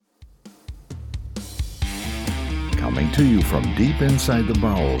Coming to you from deep inside the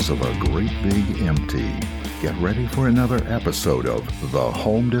bowels of a great big empty. Get ready for another episode of The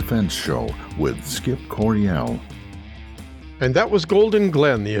Home Defense Show with Skip Coryell. And that was Golden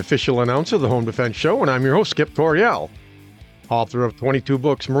Glenn, the official announcer of the Home Defense Show, and I'm your host, Skip Coryell. Author of 22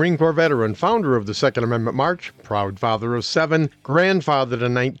 books, Marine Corps veteran, founder of the Second Amendment March, proud father of 7, grandfather to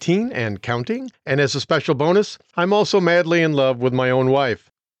 19 and counting, and as a special bonus, I'm also madly in love with my own wife.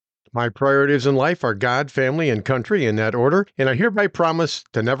 My priorities in life are God, family, and country in that order, and I hereby promise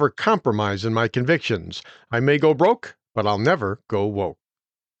to never compromise in my convictions. I may go broke, but I'll never go woke.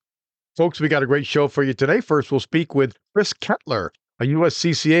 Folks, we got a great show for you today. First, we'll speak with Chris Kettler, a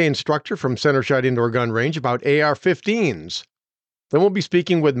USCCA instructor from Centershot Indoor Gun Range, about AR-15s. Then we'll be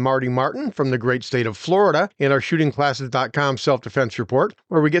speaking with Marty Martin from the great state of Florida in our shootingclasses.com self-defense report,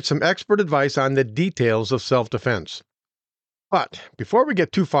 where we get some expert advice on the details of self-defense. But before we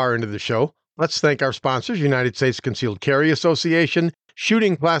get too far into the show, let's thank our sponsors, United States Concealed Carry Association,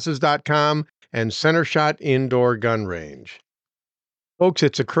 shootingclasses.com, and Centershot Indoor Gun Range. Folks,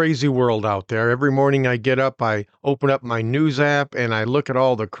 it's a crazy world out there. Every morning I get up, I open up my news app, and I look at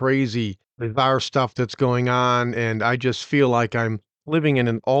all the crazy, bizarre stuff that's going on, and I just feel like I'm living in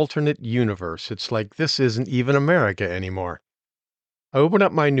an alternate universe. It's like this isn't even America anymore. I open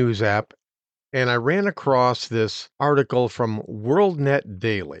up my news app, and I ran across this article from WorldNet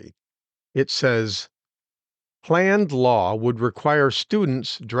Daily. It says, planned law would require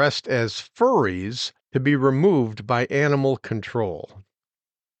students dressed as furries to be removed by animal control.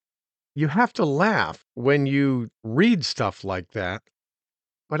 You have to laugh when you read stuff like that.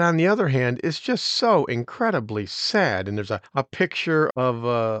 But on the other hand, it's just so incredibly sad. And there's a picture of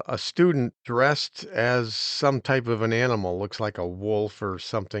a student dressed as some type of an animal, looks like a wolf or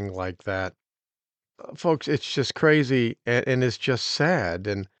something like that. Folks, it's just crazy and it's just sad.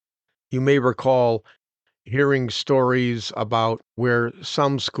 And you may recall hearing stories about where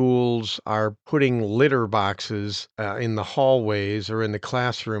some schools are putting litter boxes in the hallways or in the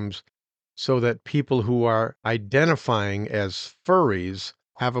classrooms so that people who are identifying as furries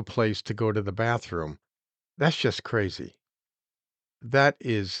have a place to go to the bathroom. That's just crazy. That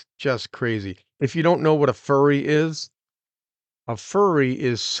is just crazy. If you don't know what a furry is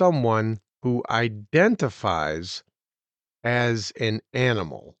someone who identifies as an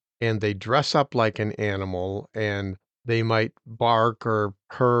animal, and they dress up like an animal, and they might bark or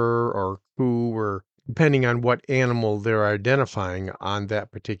purr or coo, or depending on what animal they're identifying on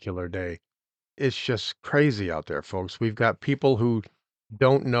that particular day. It's just crazy out there, folks. We've got people who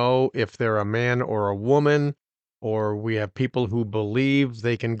don't know if they're a man or a woman, or we have people who believe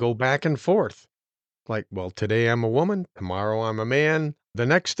they can go back and forth. Like, well, today I'm a woman, tomorrow I'm a man, the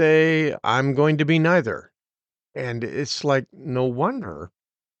next day I'm going to be neither. And it's like, no wonder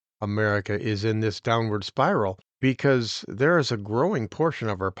America is in this downward spiral, because there is a growing portion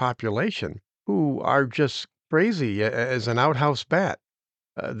of our population who are just crazy as an outhouse bat.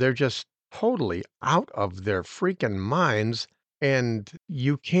 They're just totally out of their freaking minds, and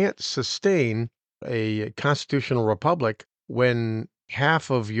you can't sustain a constitutional republic when half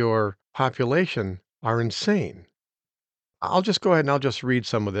of your population are insane. I'll just go ahead and I'll just read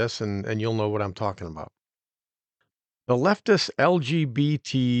some of this, and you'll know what I'm talking about. The leftist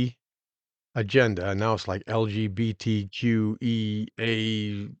LGBT agenda, and now it's like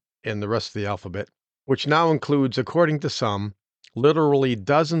LGBTQEA and the rest of the alphabet, which now includes, according to some, literally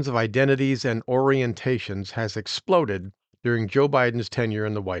dozens of identities and orientations, has exploded during Joe Biden's tenure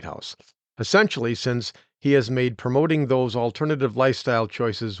in the White House. Essentially, since he has made promoting those alternative lifestyle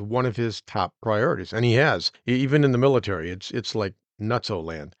choices one of his top priorities. And he has, even in the military, it's like nutso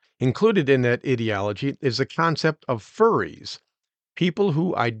land. Included in that ideology is the concept of furries, people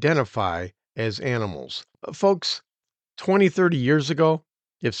who identify as animals. Folks, 20, 30 years ago,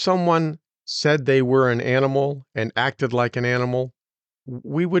 if someone said they were an animal and acted like an animal,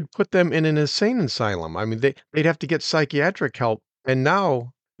 we would put them in an insane asylum. I mean, they'd have to get psychiatric help. And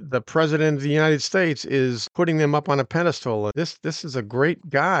now the president of the United States is putting them up on a pedestal. This is a great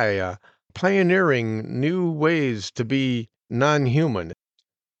guy, pioneering new ways to be non-human.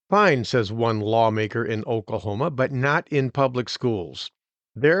 Fine, says one lawmaker in Oklahoma, but not in public schools.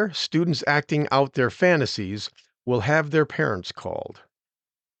 There, students acting out their fantasies will have their parents called.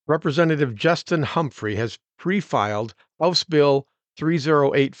 Representative Justin Humphrey has pre-filed House Bill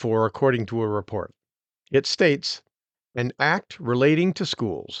 3084, according to a report. It states, an act relating to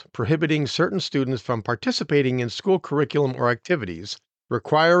schools, prohibiting certain students from participating in school curriculum or activities,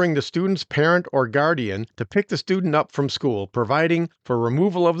 requiring the student's parent or guardian to pick the student up from school, providing for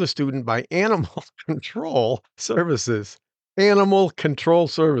removal of the student by animal control services. Animal control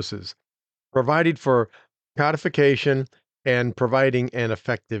services. Provided for codification, and providing an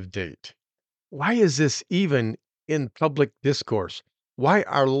effective date. Why is this even in public discourse? Why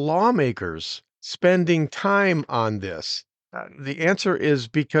are lawmakers spending time on this? The answer is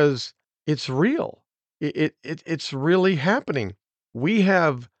because it's real. It's really happening. We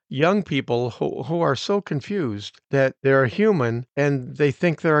have young people who are so confused that they're a human and they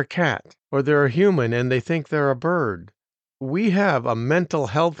think they're a cat, or they're a human and they think they're a bird. We have a mental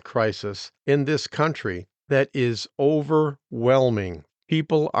health crisis in this country that is overwhelming.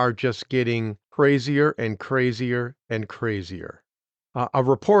 People are just getting crazier and crazier and crazier. A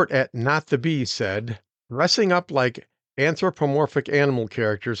report at Not the Bee said, dressing up like anthropomorphic animal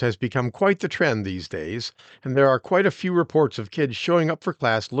characters has become quite the trend these days, and there are quite a few reports of kids showing up for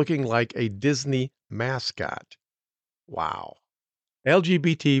class looking like a Disney mascot. Wow.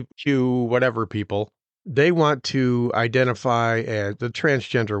 LGBTQ whatever people, they want to identify as the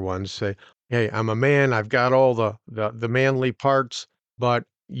transgender ones say, "Hey, I'm a man, I've got all the manly parts, but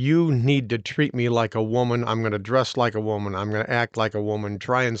you need to treat me like a woman. I'm gonna dress like a woman, I'm gonna act like a woman,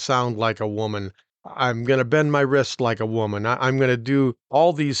 try and sound like a woman. I'm gonna bend my wrist like a woman. I'm gonna do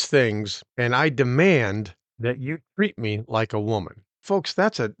all these things, and I demand that you treat me like a woman." Folks,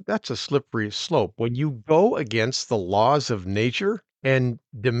 that's a slippery slope. When you go against the laws of nature and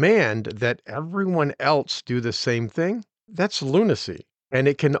demand that everyone else do the same thing, that's lunacy. And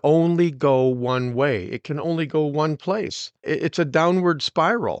it can only go one way. It can only go one place. It's a downward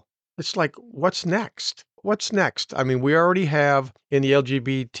spiral. It's like, what's next? What's next? I mean, we already have in the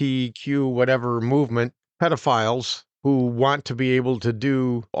LGBTQ whatever movement pedophiles who want to be able to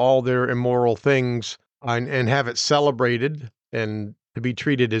do all their immoral things and have it celebrated and to be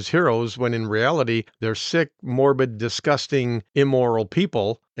treated as heroes when in reality they're sick, morbid, disgusting, immoral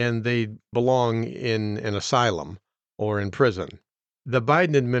people and they belong in an asylum or in prison. The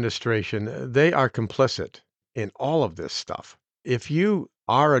Biden administration, they are complicit in all of this stuff. If you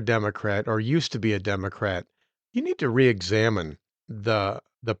are a Democrat or used to be a Democrat, you need to re-examine the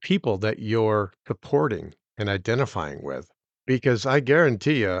people that you're supporting and identifying with. Because I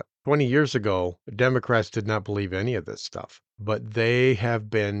guarantee you, 20 years ago, Democrats did not believe any of this stuff, but they have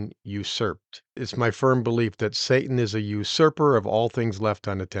been usurped. It's my firm belief that Satan is a usurper of all things left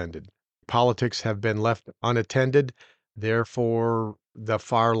unattended. Politics have been left unattended, therefore, the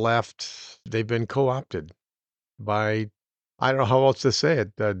far left, they've been co-opted by, I don't know how else to say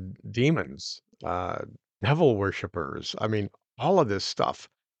it, demons, devil worshippers. I mean, all of this stuff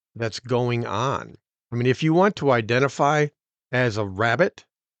that's going on. I mean, if you want to identify as a rabbit,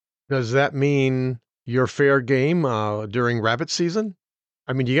 does that mean you're fair game during rabbit season?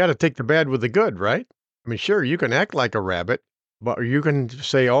 I mean, you got to take the bad with the good, right? I mean, sure, you can act like a rabbit, but you can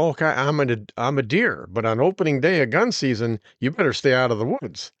say, "Oh, okay, I'm a deer." But on opening day of gun season, you better stay out of the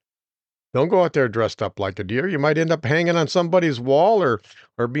woods. Don't go out there dressed up like a deer. You might end up hanging on somebody's wall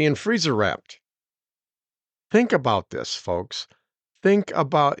or being freezer wrapped. Think about this, folks. Think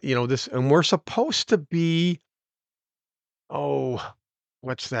about, this, and we're supposed to be, oh,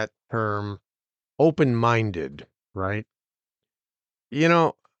 what's that term? Open-minded, right? You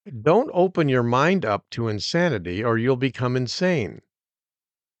know, don't open your mind up to insanity or you'll become insane.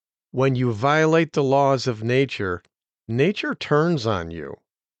 When you violate the laws of nature, nature turns on you.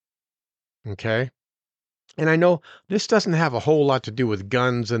 Okay? And I know this doesn't have a whole lot to do with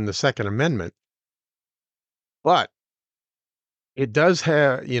guns and the Second Amendment, but it does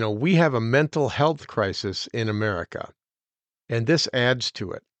have, we have a mental health crisis in America, and this adds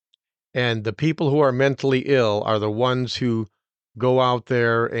to it. And the people who are mentally ill are the ones who go out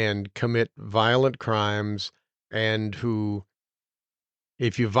there and commit violent crimes and who,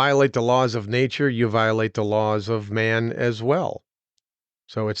 if you violate the laws of nature, you violate the laws of man as well.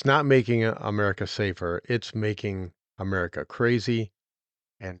 So it's not making America safer. It's making America crazy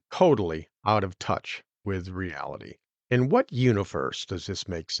and totally out of touch with reality. In what universe does this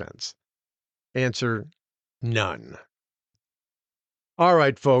make sense? Answer, none. All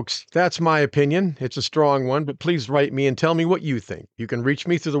right, folks, that's my opinion. It's a strong one, but please write me and tell me what you think. You can reach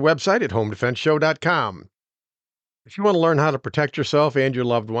me through the website at homedefenseshow.com. If you want to learn how to protect yourself and your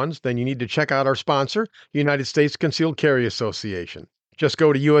loved ones, then you need to check out our sponsor, United States Concealed Carry Association. Just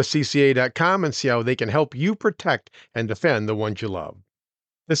go to uscca.com and see how they can help you protect and defend the ones you love.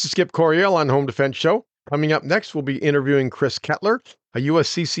 This is Skip Coryell on Home Defense Show. Coming up next, we'll be interviewing Chris Kettler, a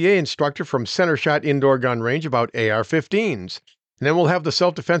USCCA instructor from Centershot Indoor Gun Range about AR-15s. And then we'll have the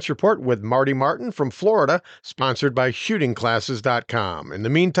Self-Defense Report with Marty Martin from Florida, sponsored by shootingclasses.com. In the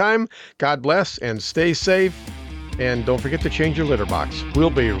meantime, God bless and stay safe. And don't forget to change your litter box.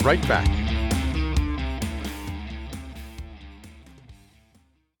 We'll be right back.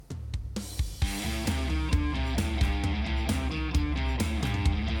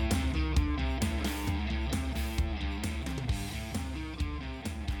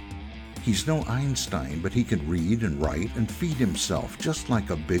 He's no Einstein, but he can read and write and feed himself just like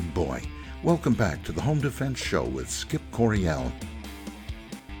a big boy. Welcome back to the Home Defense Show with Skip Coryell.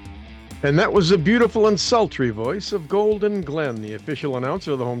 And that was the beautiful and sultry voice of Golden Glenn, the official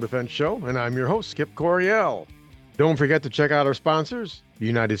announcer of the Home Defense Show, and I'm your host, Skip Coryell. Don't forget to check out our sponsors, the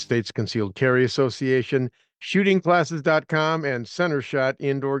United States Concealed Carry Association, shootingclasses.com, and Centershot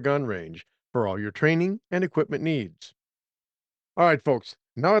Indoor Gun Range for all your training and equipment needs. All right, folks,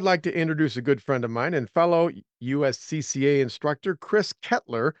 now I'd like to introduce a good friend of mine and fellow USCCA instructor, Chris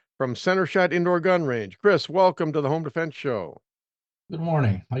Kettler from Centershot Indoor Gun Range. Chris, welcome to the Home Defense Show. Good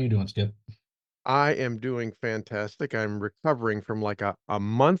morning. How you doing, Skip? I am doing fantastic. I'm recovering from like a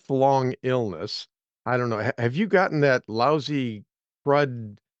month-long illness. I don't know. Have you gotten that lousy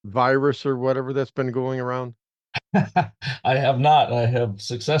crud virus or whatever that's been going around? I have not. I have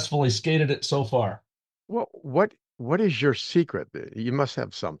successfully skated it so far. Well, what is your secret? You must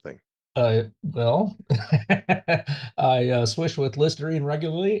have something. Well, I swish with Listerine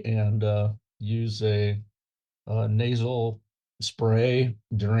regularly and use a nasal spray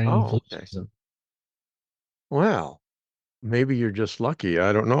during Oh, flu okay. season. Well, maybe you're just lucky.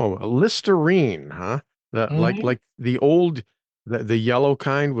 I don't know. Listerine, huh? The Mhm. like the old the yellow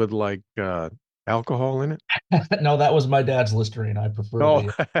kind with like alcohol in it? No, that was my dad's Listerine. I prefer Oh,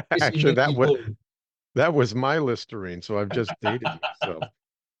 the icy actually Minty Blue. that was my Listerine, so I've just dated myself.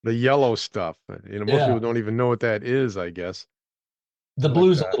 The yellow stuff. Most Yeah, people don't even know what that is, I guess. the But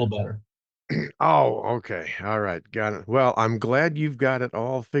blue's a little better. oh, okay. All right. Got it. Well, I'm glad you've got it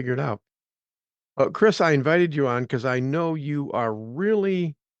all figured out. Chris, I invited you on because I know you are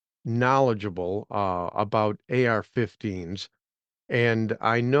really knowledgeable about AR-15s, and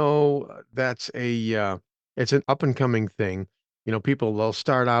I know that's it's an up and coming thing. People they'll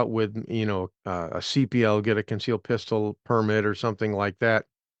start out with a CPL, get a concealed pistol permit or something like that.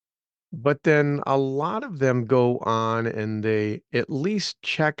 But then a lot of them go on and they at least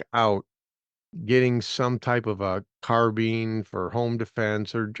check out getting some type of a carbine for home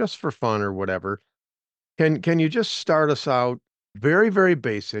defense or just for fun or whatever. Can you just start us out very, very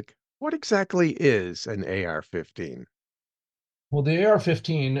basic? What exactly is an AR-15? Well, the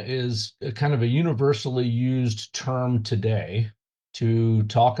AR-15 is a kind of a universally used term today to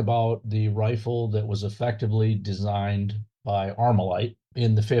talk about the rifle that was effectively designed by Armalite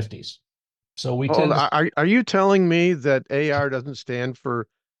in the 50s. So we Oh, tend to, are you telling me that AR doesn't stand for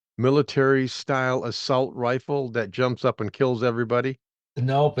military style assault rifle that jumps up and kills everybody?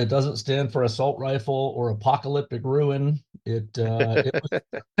 nope, it doesn't stand for assault rifle or apocalyptic ruin. It was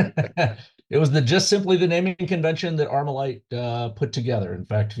it was the just simply the naming convention that Armalite put together. In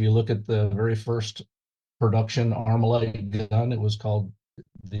fact, if you look at the very first production Armalite gun, it was called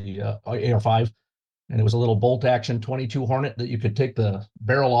the AR-5, and it was a little bolt action 22 Hornet that you could take the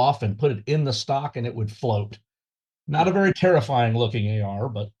barrel off and put it in the stock and it would float. Not a very terrifying looking AR,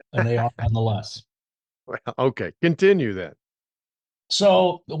 but an AR nonetheless. Well, okay, continue then.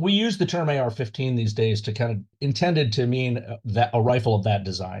 So we use the term AR-15 these days to kind of intended to mean that a rifle of that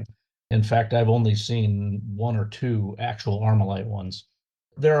design. In fact, I've only seen one or two actual Armalite ones.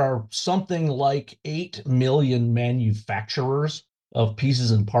 There are something like 8 million manufacturers of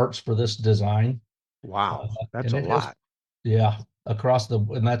pieces and parts for this design. Uh, Wow, that's and a it has, lot. yeah,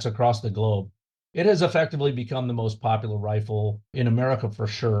 and that's across the globe. It has effectively become the most popular rifle in America for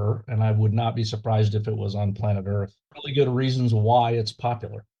sure, and I would not be surprised if it was on planet Earth. Really good reasons why it's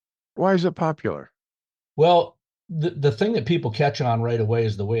popular. Why is it popular? Well, the thing that people catch on right away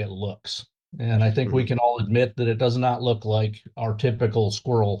is the way it looks. And I think we Mhm. can all admit that it does not look like our typical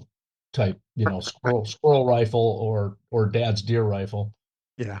squirrel type, squirrel rifle or dad's deer rifle.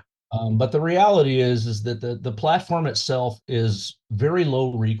 Yeah. But the reality is that the platform itself is very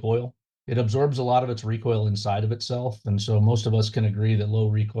low recoil. It absorbs a lot of its recoil inside of itself, and so most of us can agree that low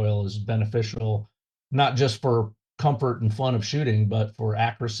recoil is beneficial, not just for comfort and fun of shooting, but for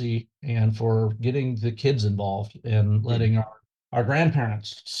accuracy and for getting the kids involved and Mhm. letting our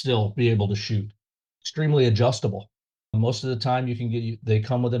grandparents still be able to shoot. Extremely adjustable. Most of the time, they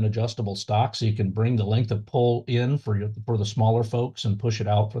come with an adjustable stock, so you can bring the length of pull in for the smaller folks and push it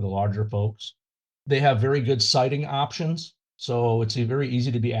out for the larger folks. They have very good sighting options, so it's very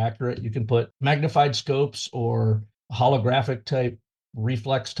easy to be accurate. You can put magnified scopes or holographic type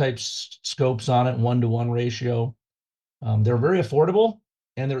reflex type scopes on it, 1-to-1 ratio. They're very affordable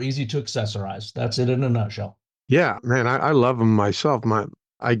and they're easy to accessorize. That's it in a nutshell. Yeah, man, I love them myself.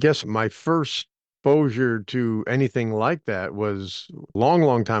 I guess my first exposure to anything like that was long,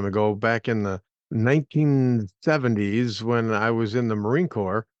 long time ago, back in the 1970s when I was in the Marine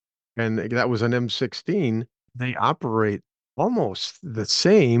Corps, and that was an M16. They operate almost the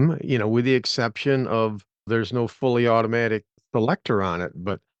same, with the exception of there's no fully automatic selector on it.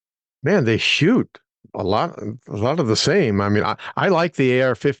 But man, they shoot a lot of the same. I mean, I like the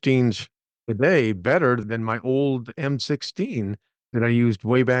AR-15s today better than my old M16 that I used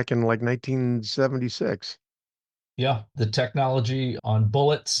way back in like 1976. Yeah, the technology on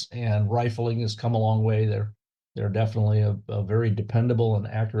bullets and rifling has come a long way. They're definitely a very dependable and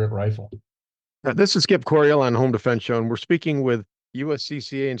accurate rifle. This is Skip Coriel on Home Defense Show, and we're speaking with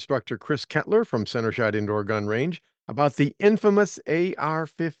USCCA instructor Chris Kettler from Centershot Indoor Gun Range about the infamous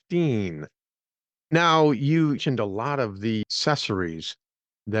AR-15. Now, you mentioned a lot of the accessories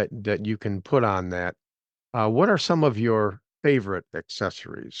that you can put on that. What are some of your favorite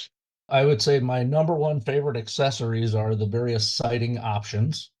accessories? I would say my number one favorite accessories are the various sighting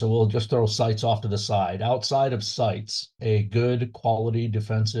options. So we'll just throw sights off to the side. Outside of sights, a good quality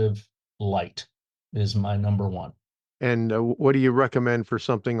defensive light is my number one. And what do you recommend for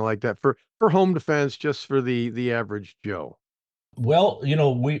something like that for home defense, just for the average Joe? Well,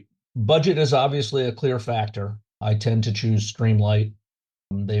 we budget is obviously a clear factor. I tend to choose Streamlight.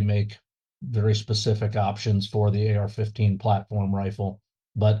 They make very specific options for the AR-15 platform rifle.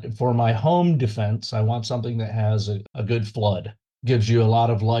 But for my home defense, I want something that has a good flood, gives you a lot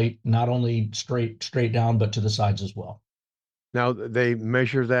of light, not only straight down, but to the sides as well. Now they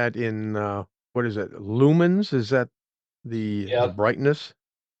measure that in what is it? Lumens? Is that the Yeah, brightness?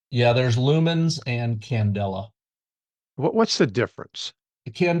 yeah. There's lumens and candela. What's the difference?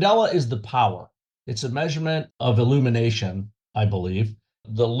 The candela is the power. It's a measurement of illumination, I believe.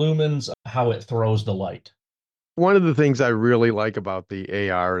 The lumens, how it throws the light. One of the things I really like about the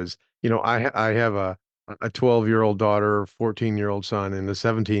AR is, I have a 12-year-old daughter, 14-year-old son, and a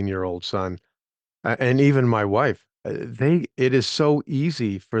 17-year-old son, and even my wife. It is so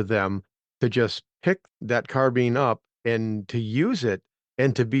easy for them to just pick that carbine up and to use it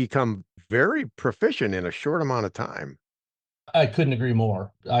and to become very proficient in a short amount of time. I couldn't agree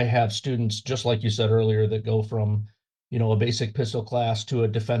more. I have students, just like you said earlier, that go from, a basic pistol class to a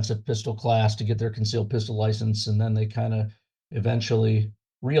defensive pistol class to get their concealed pistol license. And then they kind of eventually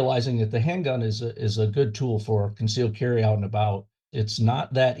realizing that the handgun is a good tool for concealed carry out and about. It's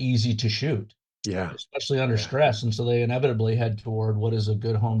not that easy to shoot, Yeah, especially under yeah. stress. And so they inevitably head toward what is a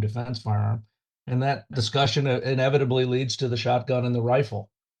good home defense firearm. And that discussion inevitably leads to the shotgun and the rifle.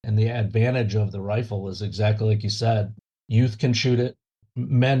 And the advantage of the rifle is exactly like you said. Youth can shoot it,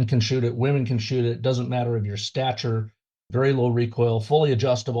 men can shoot it, women can shoot it. Doesn't matter of your stature, very low recoil, fully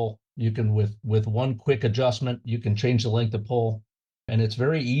adjustable. You can, with one quick adjustment, you can change the length of pull. And it's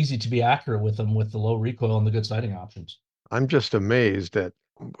very easy to be accurate with them with the low recoil and the good sighting options. I'm just amazed that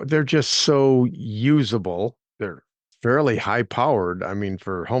they're just so usable. They're fairly high powered. I mean,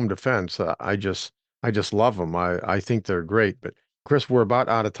 for home defense, I just love them. I think they're great. But Chris, we're about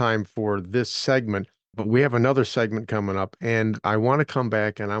out of time for this segment, but we have another segment coming up, and I want to come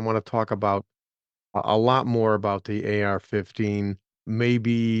back and I want to talk about a lot more about the AR-15.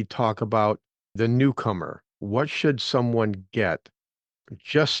 Maybe talk about the newcomer. What should someone get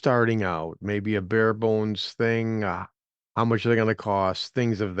just starting out, maybe a bare bones thing, how much they're going to cost,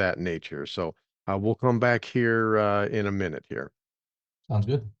 things of that nature. So we'll come back here in a minute here. Sounds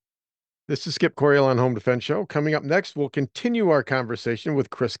good. This is Skip Coriel on Home Defense Show. Coming up next, we'll continue our conversation with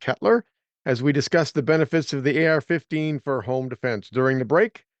Chris Kettler as we discuss the benefits of the AR-15 for home defense. During the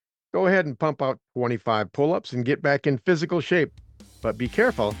break, go ahead and pump out 25 pull-ups and get back in physical shape. But be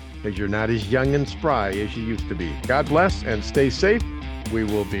careful, as you're not as young and spry as you used to be. God bless and stay safe. We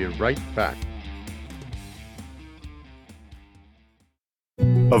will be right back.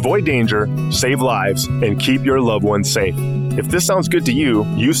 Avoid danger, save lives, and keep your loved ones safe. If this sounds good to you,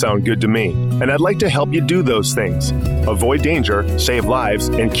 you sound good to me, and I'd like to help you do those things. Avoid danger, save lives,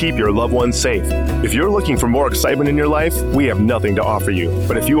 and keep your loved ones safe. If you're looking for more excitement in your life, we have nothing to offer you.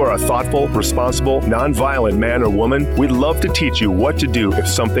 But if you are a thoughtful, responsible, nonviolent man or woman, we'd love to teach you what to do if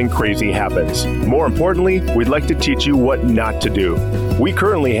something crazy happens. More importantly, we'd like to teach you what not to do. We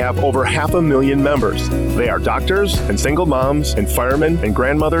currently have over 500,000 members. They are doctors and single moms and firemen and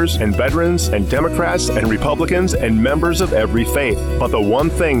grandmothers and veterans and Democrats and Republicans and members of every faith. But the one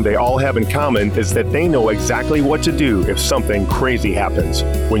thing they all have in common is that they know exactly what to do if something crazy happens.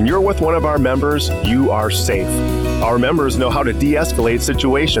 When you're with one of our members, you are safe. Our members know how to de-escalate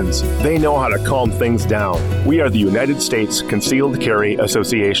situations. They know how to calm things down. We are the United States Concealed Carry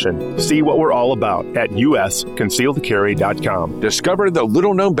Association. See what we're all about at usconcealedcarry.com. Discover the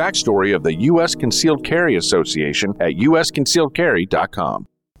little-known backstory of the U.S. Concealed Carry Association at usconcealedcarry.com.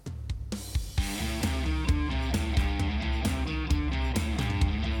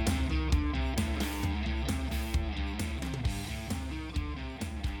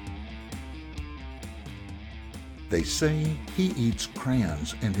 They say he eats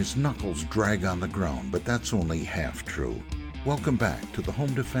crayons and his knuckles drag on the ground, but that's only half true. Welcome back to the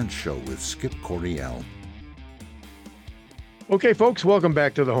Home Defense Show with Skip Coryell. Okay, folks, welcome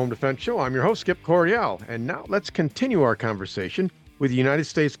back to the Home Defense Show. I'm your host, Skip Coryell, and now let's continue our conversation with the United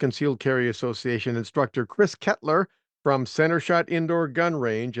States Concealed Carry Association instructor Chris Kettler from Centershot Indoor Gun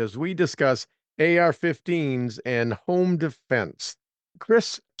Range as we discuss AR-15s and home defense.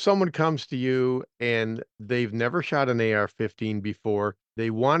 Chris, someone comes to you and they've never shot an AR-15 before. They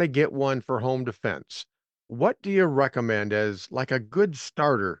want to get one for home defense. What do you recommend as like a good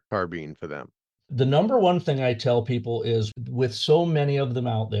starter carbine for them? The number one thing I tell people is with so many of them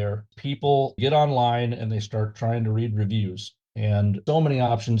out there, people get online and they start trying to read reviews and so many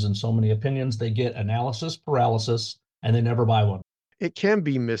options and so many opinions, they get analysis paralysis and they never buy one. It can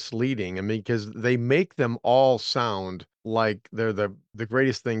be misleading. I mean, because they make them all sound like they're the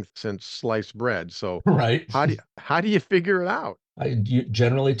greatest thing since sliced bread. So Right. how do you figure it out? I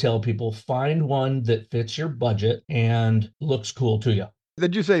generally tell people find one that fits your budget and looks cool to you.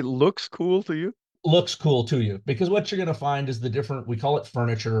 Did you say looks cool to you? Looks cool to you, because what you're going to find is the different, we call it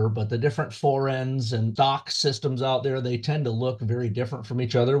furniture, but the different forends and dock systems out there, they tend to look very different from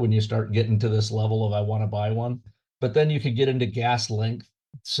each other when you start getting to this level of I want to buy one. But then you could get into gas length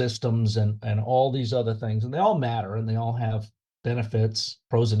systems and all these other things, and they all matter and they all have benefits,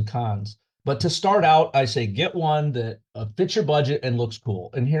 pros and cons. But to start out, I say get one that fits your budget and looks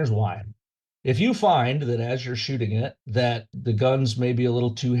cool. And here's why. If you find that as you're shooting it, that the gun's maybe a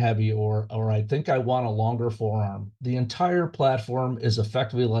little too heavy, or I think I want a longer forearm, the entire platform is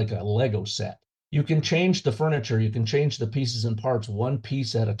effectively like a Lego set. You can change the furniture, you can change the pieces and parts one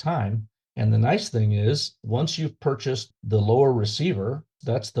piece at a time. And the nice thing is, once you've purchased the lower receiver,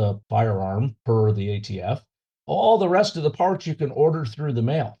 that's the firearm per the ATF, all the rest of the parts you can order through the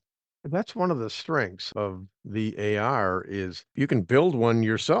mail. That's one of the strengths of the AR is you can build one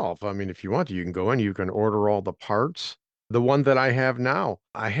yourself. I mean, if you want to, you can go in, you can order all the parts. The one that I have now,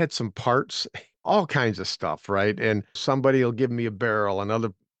 I had some parts, all kinds of stuff, right? And somebody will give me a barrel, another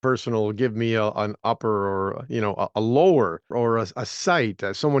person will give me an upper or, a lower or a sight.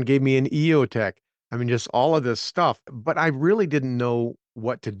 Someone gave me an EOTech. I mean, just all of this stuff. But I really didn't know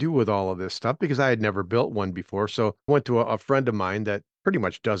what to do with all of this stuff because I had never built one before. So I went to a friend of mine that pretty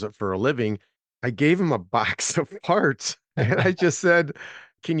much does it for a living. I gave him a box of parts and I just said,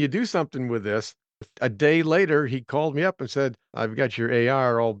 can you do something with this? A day later, he called me up and said, I've got your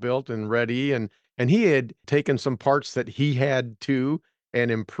AR all built and ready. And he had taken some parts that he had too and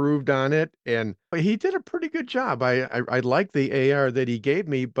improved on it. And he did a pretty good job. I like the AR that he gave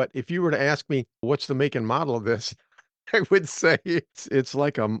me, but if you were to ask me, what's the make and model of this? I would say it's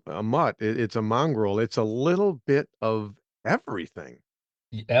like a mutt. It's a mongrel. It's a little bit of everything.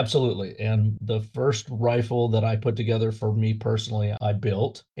 Absolutely. And the first rifle that I put together for me personally, I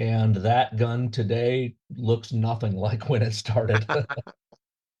built, and that gun today looks nothing like when it started.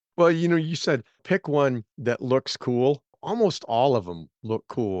 Well, you said pick one that looks cool. Almost all of them look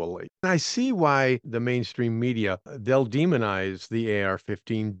cool. And I see why the mainstream media, they'll demonize the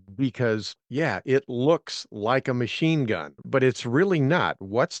AR-15 because, yeah, it looks like a machine gun, but it's really not.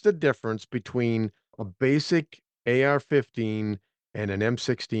 What's the difference between a basic AR-15 and an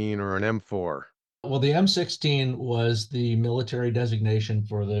M16 or an M4? Well, the M16 was the military designation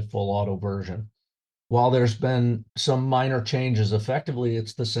for the full auto version. While there's been some minor changes, effectively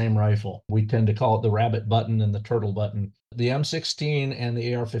it's the same rifle. We tend to call it the rabbit button and the turtle button. The M16 and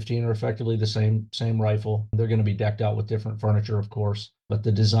the AR-15 are effectively the same rifle. They're going to be decked out with different furniture, of course, but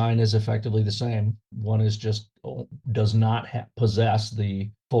the design is effectively the same. One is just does not possess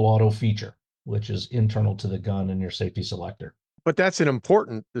the full auto feature, which is internal to the gun and your safety selector. But that's an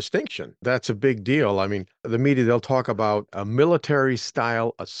important distinction. That's a big deal. I mean, the media, they'll talk about a military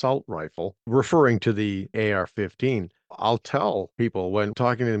style assault rifle, referring to the AR-15. I'll tell people when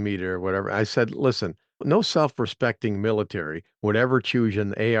talking to the media or whatever, I said, listen, no self-respecting military would ever choose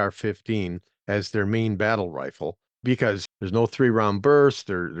an AR-15 as their main battle rifle because there's no 3-round burst,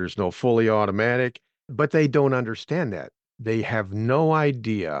 there's no fully automatic, but they don't understand that. They have no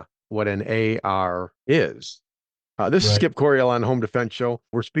idea what an AR is. This is Right. Skip Coryell on Home Defense Show.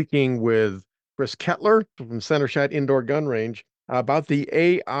 We're speaking with Chris Kettler from Centershot Indoor Gun Range about the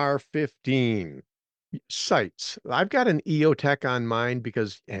AR-15 sights. I've got an EOTech on mine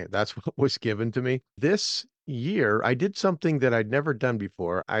because that's what was given to me. This year, I did something that I'd never done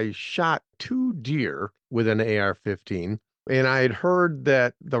before. I shot 2 deer with an AR-15, and I had heard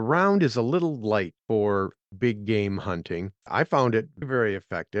that the round is a little light for big game hunting. I found it very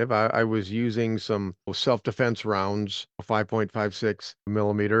effective. I was using some self-defense rounds, 5.56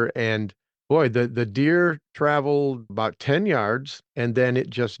 millimeter, and Boy, the deer traveled about 10 yards and then it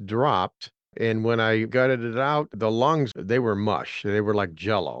just dropped. And when I gutted it out, the lungs, they were mush. They were like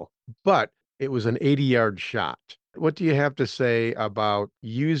jello. But it was an 80-yard shot. What do you have to say about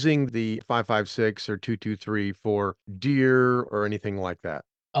using the 5.56 or 2.23 for deer or anything like that?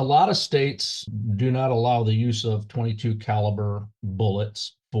 A lot of states do not allow the use of 22 caliber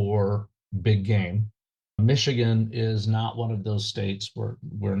bullets for big game. Michigan is not one of those states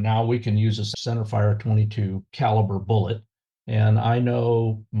where now we can use a centerfire 22 caliber bullet. And I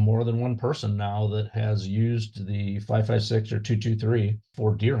know more than one person now that has used the 5.56 or 2.23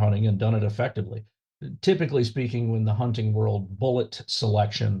 for deer hunting and done it effectively. Typically speaking, when the hunting world, bullet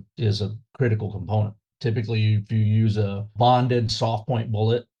selection is a critical component. Typically, if you use a bonded soft point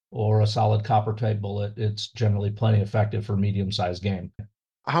bullet or a solid copper type bullet, it's generally plenty effective for medium-sized game.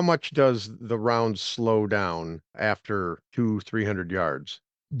 How much does the round slow down after 300 yards?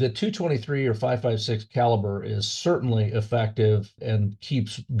 The 223 or 5.56 caliber is certainly effective and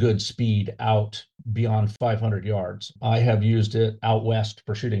keeps good speed out beyond 500 yards. I have used it out west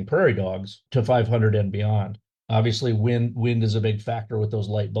for shooting prairie dogs to 500 and beyond. Obviously, wind is a big factor with those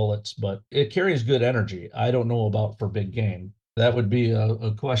light bullets, but it carries good energy. I don't know about for big game. That would be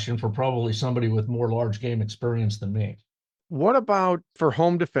a question for probably somebody with more large game experience than me. What about for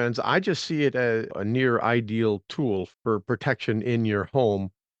home defense? I just see it as a near ideal tool for protection in your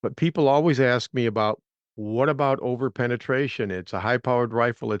home. But people always ask me about what about over penetration? It's a high powered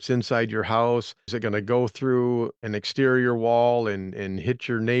rifle. It's inside your house. Is it going to go through an exterior wall and hit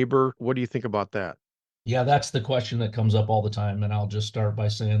your neighbor? What do you think about that? Yeah, that's the question that comes up all the time. And I'll just start by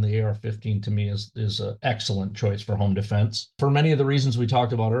saying the AR-15 to me is an excellent choice for home defense. For many of the reasons we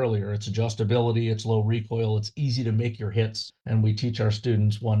talked about earlier, it's adjustability, it's low recoil, it's easy to make your hits. And we teach our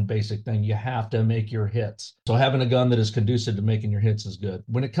students one basic thing: you have to make your hits. So having a gun that is conducive to making your hits is good.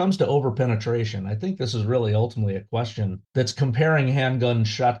 When it comes to over penetration, I think this is really ultimately a question that's comparing handguns,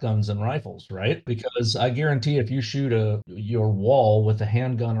 shotguns, and rifles, right? Because I guarantee if you shoot your wall with a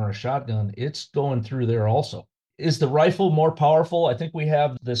handgun or a shotgun, it's going through there also. Is the rifle more powerful? I think we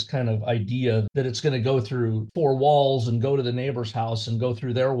have this kind of idea that it's going to go through four walls and go to the neighbor's house and go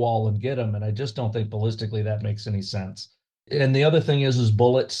through their wall and get them. And I just don't think ballistically that makes any sense. And the other thing is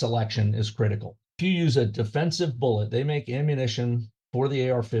bullet selection is critical. If you use a defensive bullet, they make ammunition for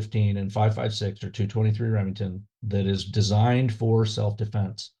the AR-15 and 5.56 or 223 Remington that is designed for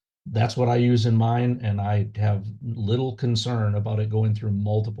self-defense. That's what I use in mine, and I have little concern about it going through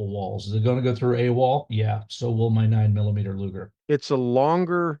multiple walls. Is it going to go through a wall? Yeah, so will my 9mm Luger. It's a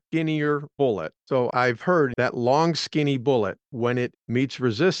longer, skinnier bullet. So I've heard that long, skinny bullet, when it meets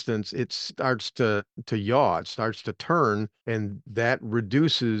resistance, it starts to yaw, it starts to turn, and that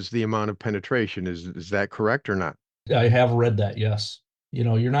reduces the amount of penetration. Is that correct or not? I have read that, yes. You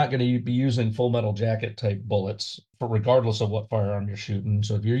know, you're not going to be using full metal jacket type bullets for regardless of what firearm you're shooting.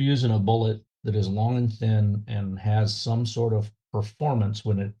 So if you're using a bullet that is long and thin and has some sort of performance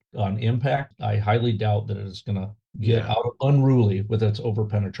when it on impact, I highly doubt that it is going to get out unruly with its over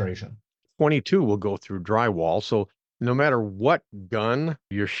penetration. 22 will go through drywall. So no matter what gun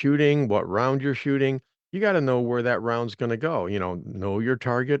you're shooting, what round you're shooting, you got to know where that round's going to go. Know your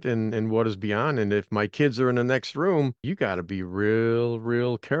target and what is beyond. And if my kids are in the next room, you got to be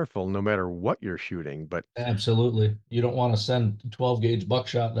real careful no matter what you're shooting. But absolutely, you don't want to send 12 gauge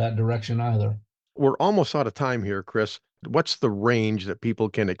buckshot that direction either. We're almost out of time here, Chris. What's the range that people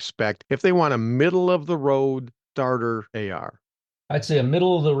can expect if they want a middle of the road starter AR? I'd say a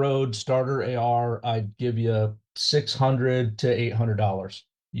middle of the road starter AR, I'd give you $600 to $800.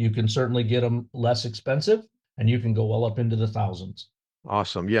 You can certainly get them less expensive, and you can go well up into the thousands.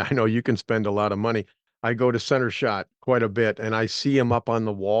 Awesome. Yeah, I know you can spend a lot of money. I go to Centershot quite a bit, and I see them up on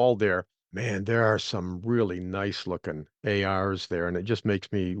the wall there. Man, there are some really nice looking ARs there, and it just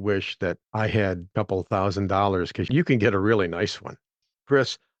makes me wish that I had a couple $1,000 because you can get a really nice one.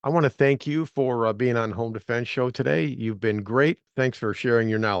 Chris, I want to thank you for being on Home Defense Show today. You've been great. Thanks for sharing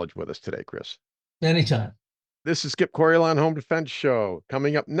your knowledge with us today, Chris. Anytime. This is Skip Coriel on Home Defense Show.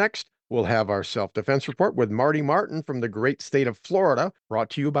 Coming up next, we'll have our self-defense report with Marty Martin from the great state of Florida, brought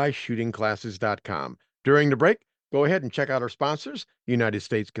to you by shootingclasses.com. During the break, go ahead and check out our sponsors: United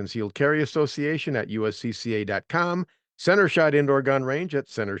States Concealed Carry Association at uscca.com, Centershot Indoor Gun Range at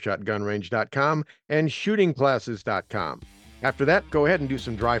centershotgunrange.com, and shootingclasses.com. After that, go ahead and do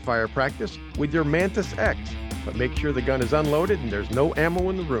some dry fire practice with your Mantis X, but make sure the gun is unloaded and there's no ammo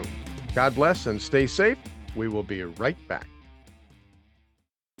in the room. God bless and stay safe. We will be right back.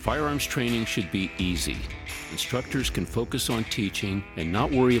 Firearms training should be easy. Instructors can focus on teaching and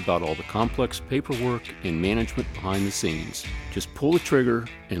not worry about all the complex paperwork and management behind the scenes. Just pull the trigger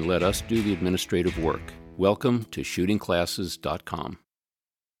and let us do the administrative work. Welcome to shootingclasses.com.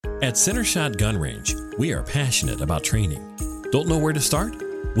 At Centershot Gun Range, we are passionate about training. Don't know where to start?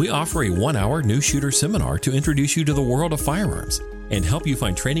 We offer a 1-hour new shooter seminar to introduce you to the world of firearms and help you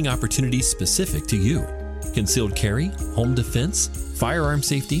find training opportunities specific to you. Concealed carry, home defense, firearm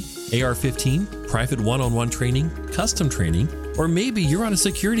safety, AR-15, private one-on-one training, custom training, or maybe you're on a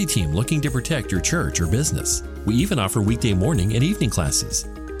security team looking to protect your church or business. We even offer weekday morning and evening classes.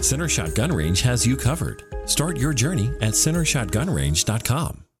 Centershot Gun Range has you covered. Start your journey at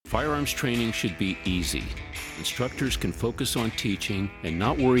centershotgunrange.com. Firearms training should be easy. Instructors can focus on teaching and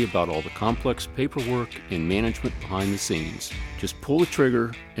not worry about all the complex paperwork and management behind the scenes. Just pull the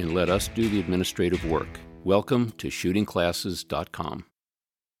trigger and let us do the administrative work. Welcome to shootingclasses.com.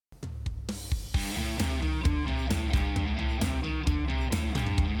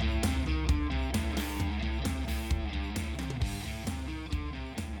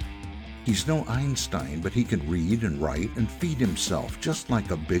 He's no Einstein, but he can read and write and feed himself just like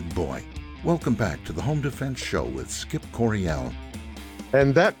a big boy. Welcome back to the Home Defense Show with Skip Coryell.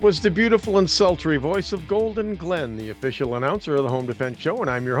 And that was the beautiful and sultry voice of Golden Glenn, the official announcer of the Home Defense Show, and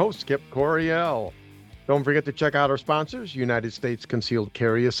I'm your host, Skip Coryell. Don't forget to check out our sponsors, United States Concealed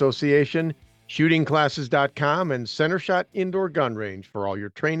Carry Association, shootingclasses.com, and Centershot Indoor Gun Range for all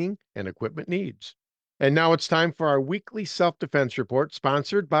your training and equipment needs. And now it's time for our weekly self-defense report,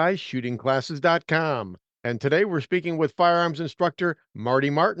 sponsored by shootingclasses.com. And today we're speaking with firearms instructor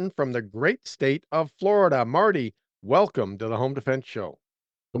Marty Martin from the great state of Florida. Marty, welcome to the Home Defense Show.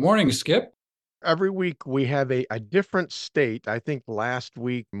 Good morning, Skip. Every week we have a different state. I think last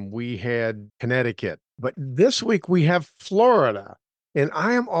week we had Connecticut, but this week we have Florida. And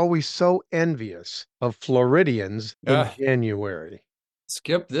I am always so envious of Floridians in January.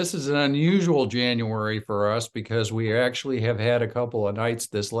 Skip, this is an unusual January for us because we actually have had a couple of nights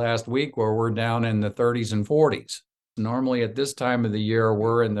this last week where we're down in the 30s and 40s. Normally at this time of the year,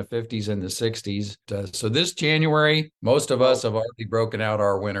 we're in the 50s and the 60s. So this January, most of us have already broken out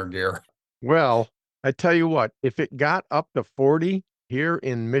our winter gear. Well, I tell you what, if it got up to 40 here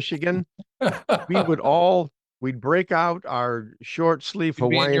in Michigan, we'd break out our short sleeve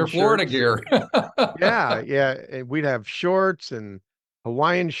Hawaiian your Florida shirts. gear. Yeah. And we'd have shorts and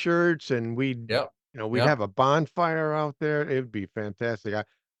Hawaiian shirts, and we'd have a bonfire out there. It would be fantastic.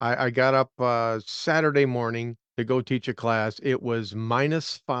 I got up Saturday morning to go teach a class. It was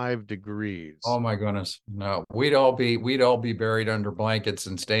 -5 degrees. Oh my goodness. No, we'd all be buried under blankets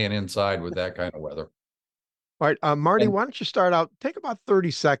and staying inside with that kind of weather. All right, Marty, why don't you start out? Take about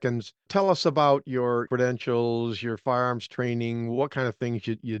 30 seconds. Tell us about your credentials, your firearms training, what kind of things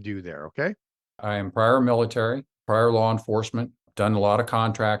you do there, okay? I am prior military, prior law enforcement, done a lot of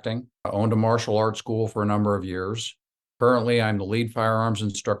contracting. I owned a martial arts school for a number of years. Currently, I'm the lead firearms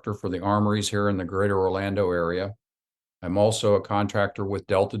instructor for the armories here in the greater Orlando area. I'm also a contractor with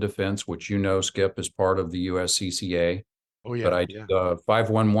Delta Defense, which you know, Skip, is part of the USCCA. Oh, yeah. But I do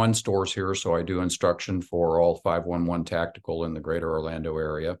 511 stores here, so I do instruction for all 511 tactical in the greater Orlando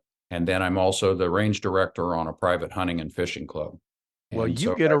area. And then I'm also the range director on a private hunting and fishing club. Well,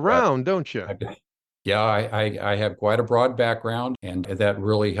 you get around, don't you? Yeah, I have quite a broad background, and that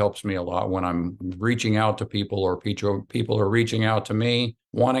really helps me a lot when I'm reaching out to people or people are reaching out to me,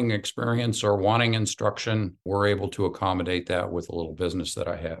 wanting experience or wanting instruction. We're able to accommodate that with a little business that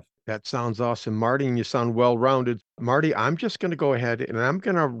I have. That sounds awesome, Marty, and you sound well-rounded. Marty, I'm just going to go ahead and I'm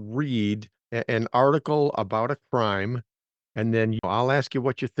going to read an article about a crime, and then I'll ask you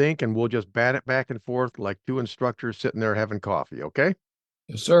what you think, and we'll just bat it back and forth like two instructors sitting there having coffee, okay?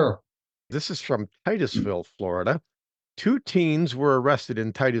 Yes, sir. This is from Titusville, Florida. 2 teens were arrested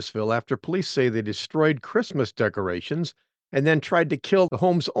in Titusville after police say they destroyed Christmas decorations and then tried to kill the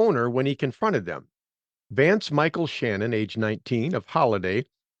home's owner when he confronted them. Vance Michael Shannon, age 19, of Holiday,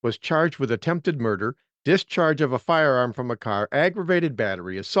 was charged with attempted murder, discharge of a firearm from a car, aggravated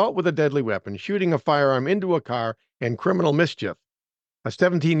battery, assault with a deadly weapon, shooting a firearm into a car, and criminal mischief. A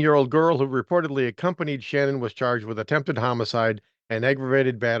 17-year-old girl who reportedly accompanied Shannon was charged with attempted homicide and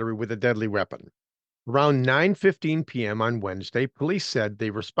aggravated battery with a deadly weapon. Around 9:15 p.m. on Wednesday, police said they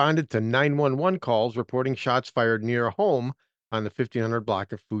responded to 911 calls reporting shots fired near a home on the 1500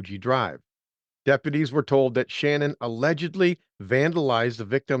 block of Fuji Drive. Deputies were told that Shannon allegedly vandalized the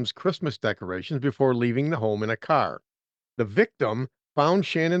victim's Christmas decorations before leaving the home in a car. The victim found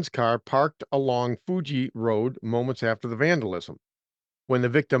Shannon's car parked along Fuji Road moments after the vandalism. When the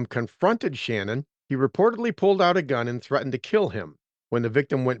victim confronted Shannon, he reportedly pulled out a gun and threatened to kill him. When the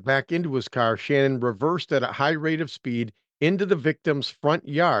victim went back into his car, Shannon reversed at a high rate of speed into the victim's front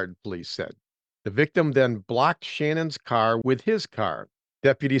yard, police said. The victim then blocked Shannon's car with his car.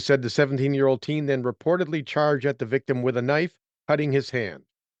 Deputies said the 17-year-old teen then reportedly charged at the victim with a knife, cutting his hand.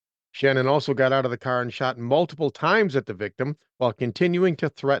 Shannon also got out of the car and shot multiple times at the victim while continuing to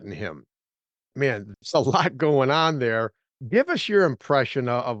threaten him. Man, there's a lot going on there. Give us your impression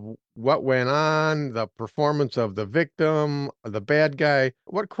of what went on, the performance of the victim, the bad guy.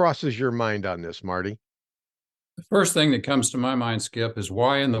 What crosses your mind on this, Marty? The first thing that comes to my mind, Skip, is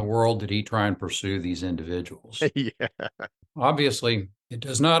why in the world did he try and pursue these individuals? Yeah. Obviously, it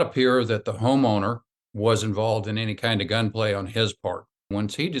does not appear that the homeowner was involved in any kind of gunplay on his part.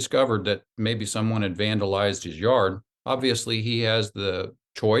 Once he discovered that maybe someone had vandalized his yard, obviously he has the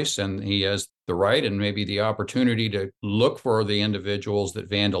choice and he has the right and maybe the opportunity to look for the individuals that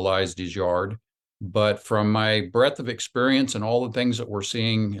vandalized his yard. But from my breadth of experience and all the things that we're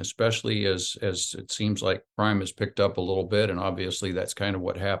seeing, especially as it seems like crime has picked up a little bit, and obviously that's kind of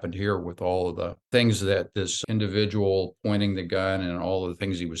what happened here with all of the things that this individual pointing the gun and all of the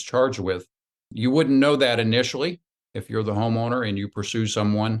things he was charged with, you wouldn't know that initially if you're the homeowner and you pursue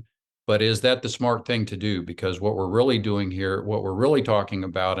someone. But is that the smart thing to do? Because what we're really doing here, what we're really talking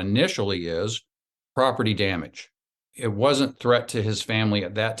about initially is property damage. It wasn't threat to his family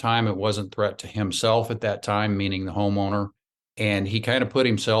at that time. It wasn't threat to himself at that time, meaning the homeowner. And he kind of put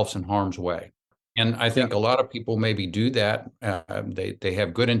himself in harm's way. And I think a lot of people maybe do that. They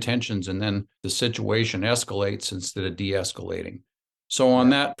have good intentions, and then the situation escalates instead of de-escalating. So on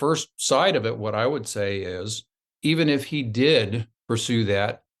that first side of it, what I would say is, even if he did pursue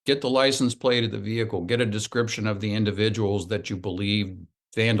that, get the license plate of the vehicle, get a description of the individuals that you believe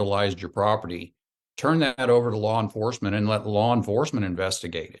vandalized your property, turn that over to law enforcement and let law enforcement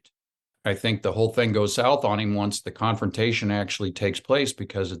investigate it. I think the whole thing goes south on him once the confrontation actually takes place,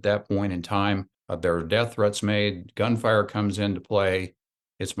 because at that point in time, there are death threats made, gunfire comes into play.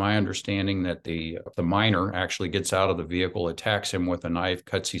 It's my understanding that the minor actually gets out of the vehicle, attacks him with a knife,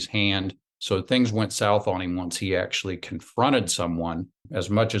 cuts his hand. So things went south on him once he actually confronted someone. As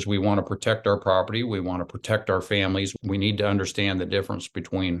much as we want to protect our property, we want to protect our families, we need to understand the difference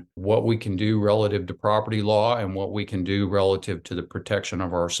between what we can do relative to property law and what we can do relative to the protection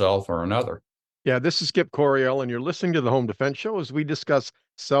of ourselves or another. Yeah, this is Skip Coryell, and you're listening to the Home Defense Show as we discuss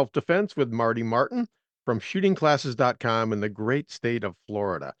self-defense with Marty Martin from shootingclasses.com in the great state of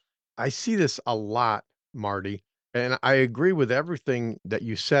Florida. I see this a lot, Marty, and I agree with everything that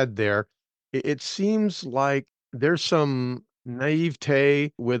you said there. It seems like there's some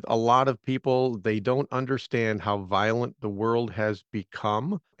naivete with a lot of people. They don't understand how violent the world has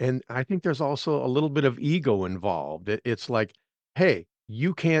become. And I think there's also a little bit of ego involved. It's like, hey,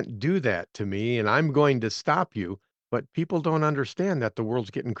 you can't do that to me, and I'm going to stop you. But people don't understand that the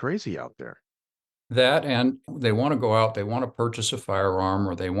world's getting crazy out there. That, and they want to go out, they want to purchase a firearm,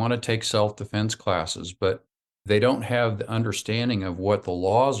 or they want to take self-defense classes, but they don't have the understanding of what the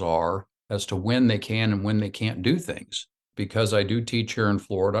laws are as to when they can and when they can't do things. Because I do teach here in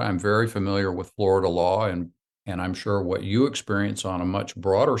Florida, I'm very familiar with Florida law, and I'm sure what you experience on a much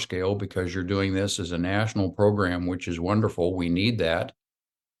broader scale, because you're doing this as a national program, which is wonderful. We need that.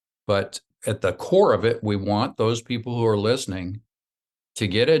 But at the core of it, we want those people who are listening to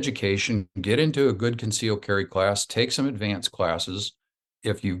get education, get into a good concealed carry class, take some advanced classes.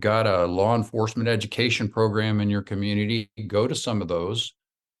 If you've got a law enforcement education program in your community, go to some of those.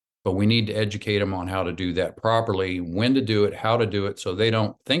 But we need to educate them on how to do that properly, when to do it, how to do it, so they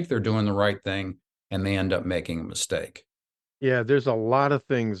don't think they're doing the right thing and they end up making a mistake. Yeah, there's a lot of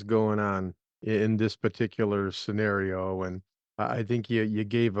things going on in this particular scenario, and I think you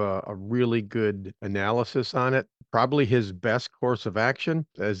gave a really good analysis on it. Probably his best course of action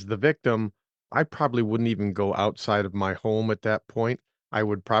as the victim, I probably wouldn't even go outside of my home at that point. I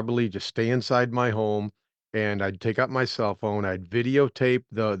would probably just stay inside my home, and I'd take out my cell phone. I'd videotape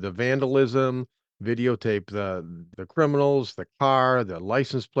the vandalism, videotape the criminals, the car, the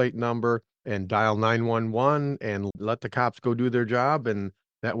license plate number, and dial 911 and let the cops go do their job. And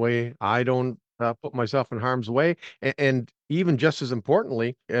that way I don't put myself in harm's way. And even just as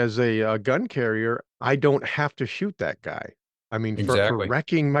importantly, as a gun carrier, I don't have to shoot that guy. I mean, for Exactly.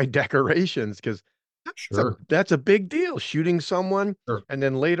 wrecking my decorations, because Sure. that's a big deal, shooting someone. Sure. And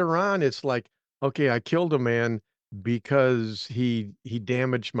then later on, it's like, okay, I killed a man because he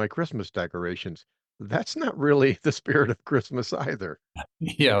damaged my Christmas decorations. That's not really the spirit of Christmas either.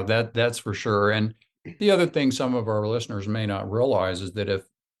 Yeah, that's for sure. And the other thing some of our listeners may not realize is that if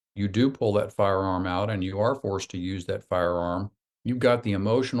you do pull that firearm out and you are forced to use that firearm, you've got the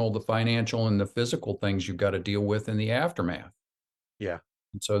emotional, the financial, and the physical things you've got to deal with in the aftermath. Yeah.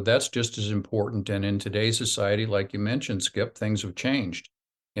 And so that's just as important. And in today's society, like you mentioned, Skip, things have changed.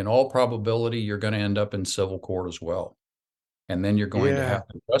 In all probability, you're going to end up in civil court as well. And then you're going to have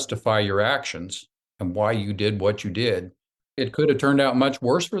to justify your actions and why you did what you did. It could have turned out much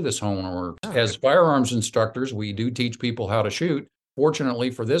worse for this homeowner. As firearms instructors, we do teach people how to shoot. Fortunately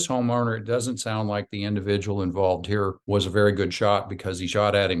for this homeowner, it doesn't sound like the individual involved here was a very good shot, because he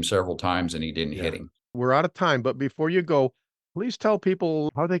shot at him several times and he didn't hit him. We're out of time, but before you go, please tell people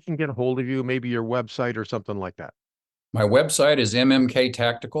how they can get a hold of you, maybe your website or something like that. My website is MMK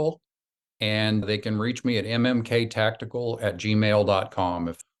Tactical, and they can reach me at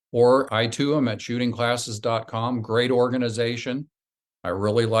mmktactical@gmail.com. Or I too am at shootingclasses.com. Great organization. I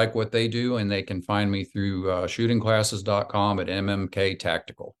really like what they do, and they can find me through shootingclasses.com at MMK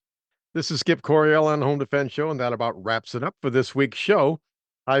Tactical. This is Skip Coryell on the Home Defense Show, and that about wraps it up for this week's show.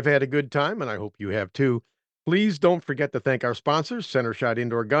 I've had a good time, and I hope you have too. Please don't forget to thank our sponsors, Centershot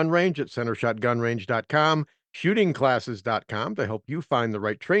Indoor Gun Range at centershotgunrange.com, shootingclasses.com to help you find the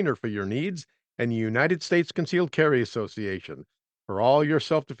right trainer for your needs, and the United States Concealed Carry Association. For all your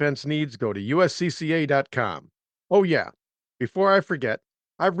self-defense needs, go to uscca.com. Oh yeah, before I forget,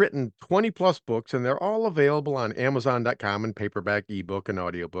 I've written 20-plus books, and they're all available on Amazon.com in paperback, ebook, and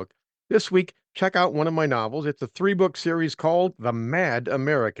audiobook. This week, check out one of my novels. It's a 3-book series called The Mad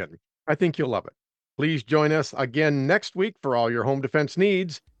American. I think you'll love it. Please join us again next week for all your home defense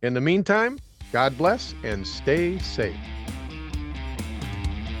needs. In the meantime, God bless and stay safe.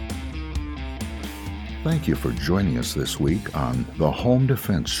 Thank you for joining us this week on The Home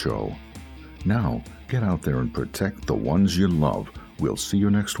Defense Show. Now, get out there and protect the ones you love. We'll see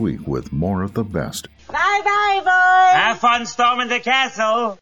you next week with more of the best. Bye-bye, boys! Have fun storming the castle!